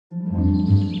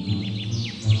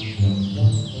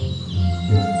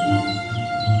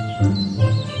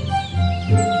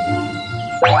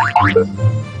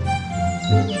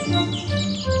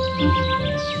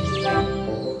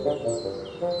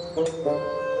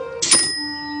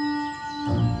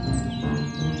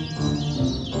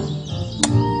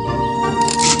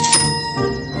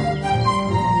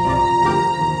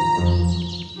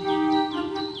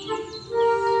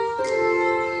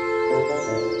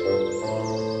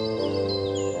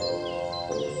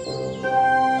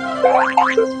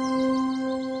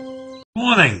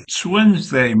Morning. It's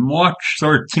Wednesday, March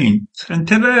 13th, and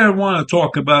today I want to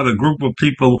talk about a group of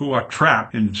people who are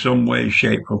trapped in some way,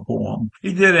 shape, or form.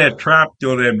 Either they're trapped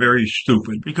or they're very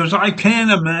stupid, because I can't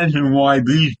imagine why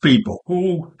these people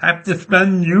who have to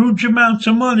spend huge amounts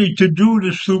of money to do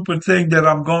the stupid thing that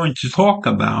I'm going to talk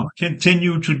about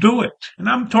continue to do it. And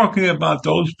I'm talking about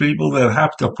those people that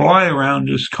have to fly around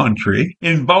this country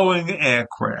in Boeing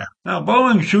aircraft. Now,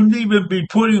 Boeing shouldn't even be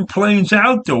putting planes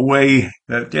out the way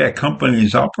that their company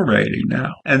is operating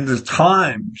now. And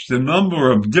the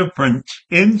number of different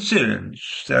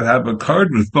incidents that have occurred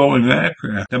with Boeing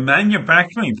aircraft, the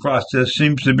manufacturing process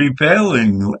seems to be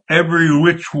failing every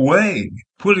which way,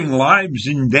 putting lives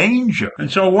in danger. And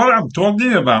so what I'm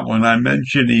talking about when I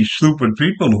mention these stupid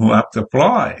people who have to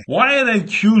fly, why are they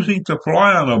choosing to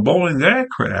fly on a Boeing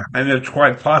aircraft? And it's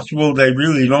quite possible they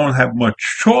really don't have much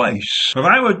choice. But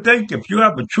I would think if you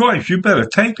have a choice, you better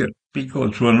take it.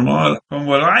 Because from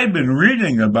what I've been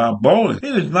reading about Boeing,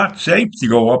 it is not safe to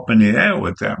go up in the air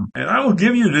with them. And I will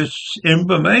give you this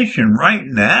information right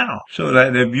now so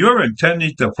that if you're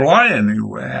intending to fly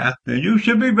anywhere, then you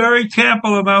should be very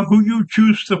careful about who you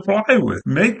choose to fly with.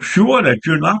 Make sure that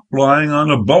you're not flying on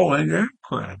a Boeing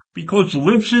aircraft. Because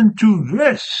listen to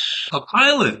this. A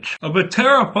pilot of a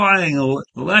terrifying,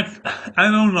 LATAM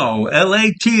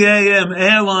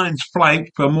Airlines flight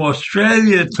from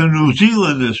Australia to New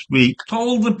Zealand this week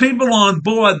told the people on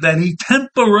board that he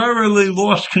temporarily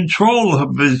lost control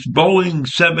of his Boeing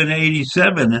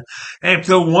 787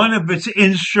 after one of its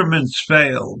instruments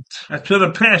failed. That's what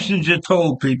a passenger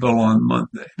told people on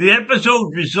Monday. The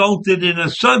episode resulted in a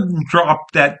sudden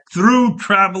drop that threw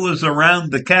travelers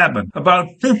around the cabin. About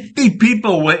 50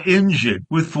 people were injured,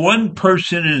 with one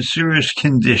person in serious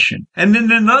condition. And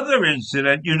in another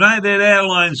incident, United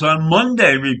Airlines on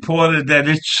Monday reported that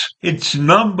it's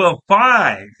number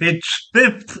 5, its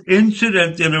 5th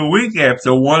incident in a week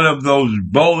after one of those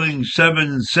Boeing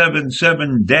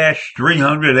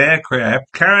 777-300 aircraft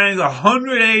carrying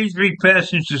 183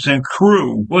 passengers and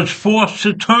crew was forced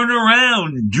to turn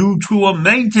around due to a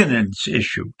maintenance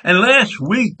issue. And last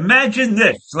week, imagine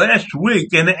this,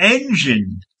 an engine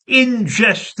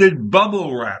ingested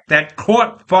bubble wrap that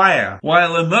caught fire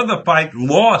while another flight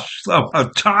lost a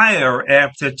tire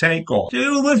after takeoff. If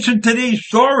you listen to these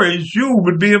stories, you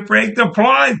would be afraid to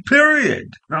fly,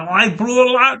 period. Now, I flew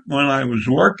a lot when I was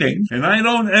working, and I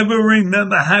don't ever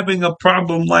remember having a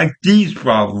problem like these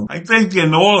problems. I think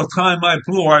in all the time I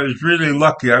flew, I was really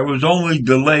lucky. I was only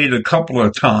delayed a couple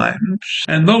of times,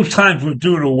 and those times were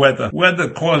due to weather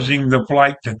causing the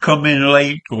flight to come in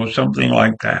late or something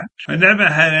like that. I never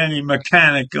had any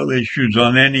mechanical issues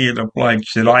on any of the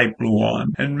flights that I flew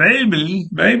on. And maybe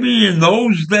in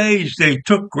those days they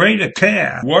took greater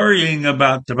care, worrying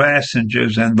about the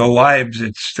passengers and the lives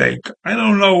at stake. I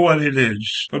don't know what it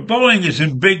is, but Boeing is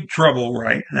in big trouble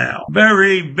right now.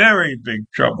 Very, very big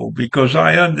trouble, because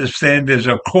I understand there's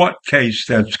a court case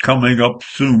that's coming up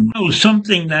soon.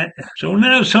 So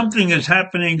now something is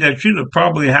happening that should have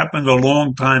probably happened a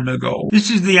long time ago.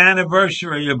 This is the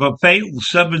anniversary of a fatal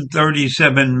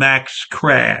 737 MAX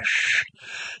crash.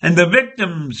 And the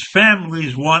victims'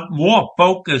 families want more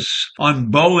focus on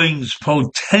Boeing's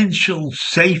potential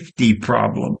safety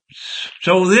problems.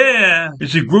 So there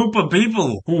is a group of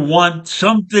people who want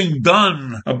something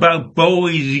done about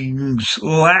Boeing's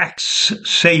lax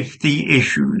safety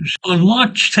issues. On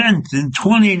March 10th in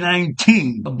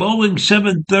 2019, a Boeing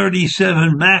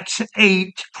 737 MAX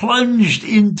 8 plunged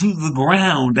into the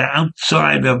ground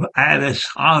outside of Addis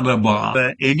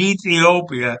Ababa in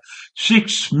Ethiopia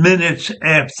 6 minutes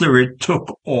after it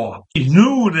took off. He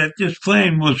knew that this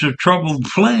plane was a troubled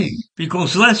plane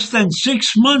because less than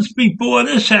 6 months before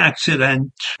this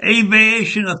accident,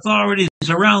 aviation authorities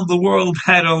around the world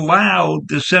had allowed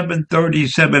the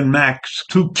 737 MAX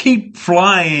to keep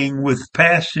flying with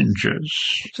passengers.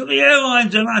 So the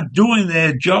airlines are not doing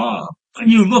their job. When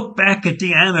you look back at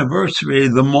the anniversary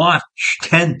of the March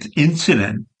 10th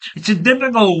incident, It's a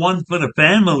difficult one for the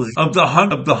family of the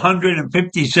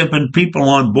 157 people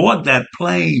on board that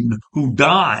plane who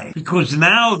died, because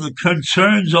now the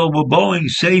concerns over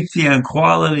Boeing's safety and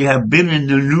quality have been in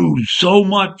the news so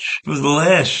much for the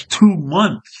last 2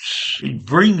 months. It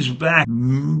brings back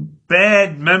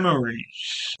bad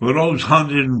memories for those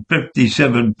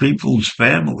 157 people's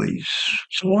families.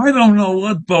 So I don't know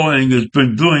what Boeing has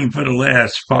been doing for the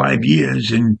last 5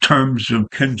 years in terms of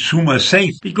consumer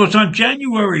safety, because on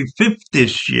January 5th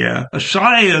this year, a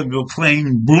side of the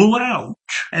plane blew out.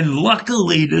 And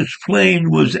luckily, this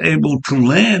plane was able to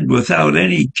land without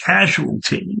any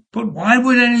casualty. But why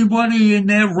would anybody in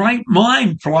their right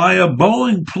mind fly a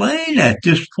Boeing plane at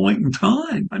this point in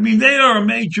time? I mean, they are a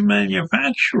major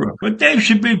manufacturer, but they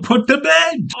should be put to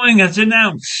bed. Boeing has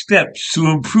announced steps to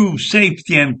improve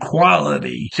safety and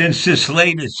quality since this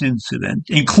latest incident,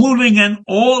 including an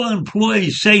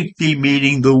all-employee safety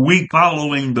meeting the week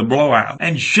following the blowout,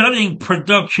 and shutting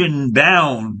production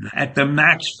down at the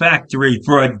MAX factory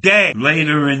for a day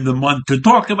later in the month to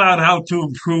talk about how to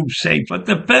improve safety. But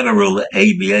the Federal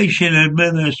Aviation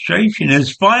Administration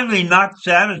is finally not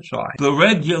satisfied. The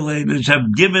regulators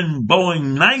have given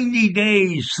Boeing 90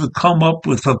 days to come up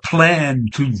with a plan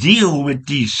to deal with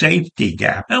these safety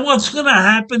gaps. And what's going to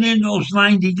happen in those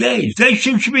 90 days? They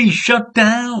should be shut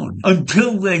down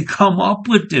until they come up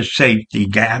with this safety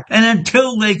gap and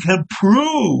until they can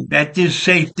prove that this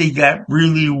safety gap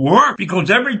really works. Because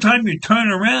every time you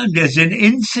turn around, there's an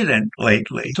incident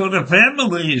lately. So the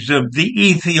families of the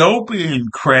Ethiopian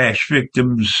crash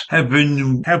victims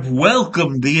have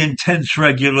welcomed the intense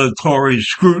regulatory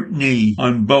scrutiny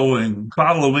on Boeing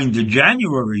following the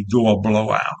January door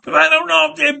blowout. But I don't know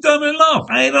if they've done enough.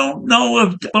 I don't know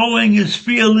if Boeing is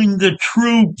feeling the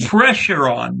true pressure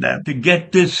on them to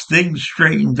get this thing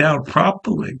straightened out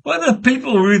properly. What if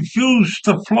people refuse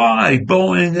to fly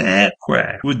Boeing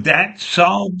aircraft? Would that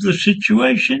solve the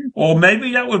situation? Or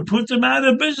maybe that would put them out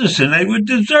of business and they would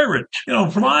deserve it. You know,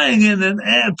 flying in an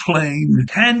airplane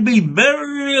can be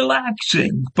very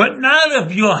relaxing, but not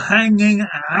if you're hanging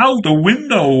out the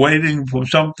window waiting for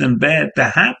something bad to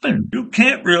happen. You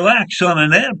can't relax on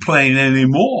an airplane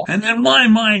anymore. And in my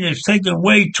mind, it's taken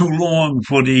way too long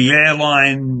for the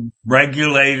airline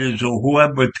regulators or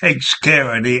whoever takes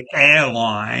care of the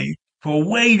airline for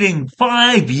waiting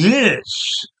 5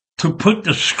 years to put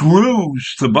the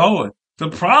screws to Boeing. The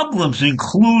problems,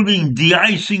 including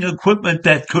de-icing equipment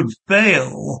that could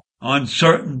fail on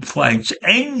certain flights,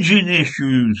 engine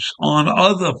issues on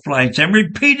other flights, and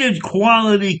repeated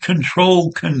quality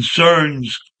control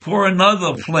concerns for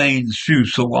another plane's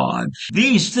fuselage.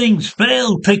 These things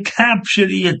fail to capture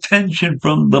the attention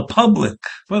from the public.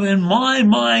 But in my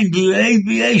mind, the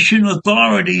aviation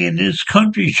authority in this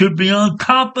country should be on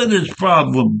top of this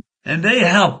problem. And they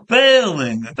are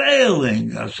failing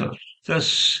us.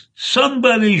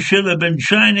 Somebody should have been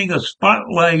shining a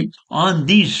spotlight on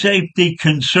these safety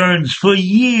concerns for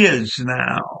years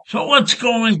now. So what's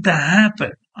going to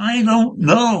happen? I don't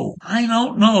know,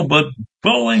 but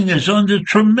Boeing is under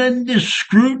tremendous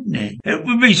scrutiny. It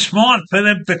would be smart for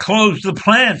them to close the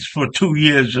plants for 2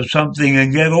 years or something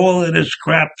and get all of this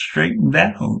crap straightened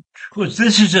out. Because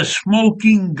this is a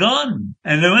smoking gun.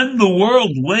 And when the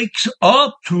world wakes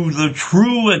up to the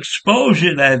true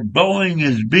exposure that Boeing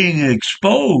is being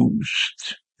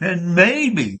exposed, then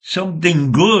maybe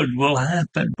something good will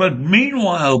happen. But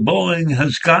meanwhile, Boeing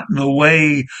has gotten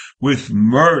away with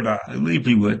murder. I'll leave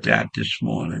you with that this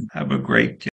morning. Have a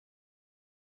great day.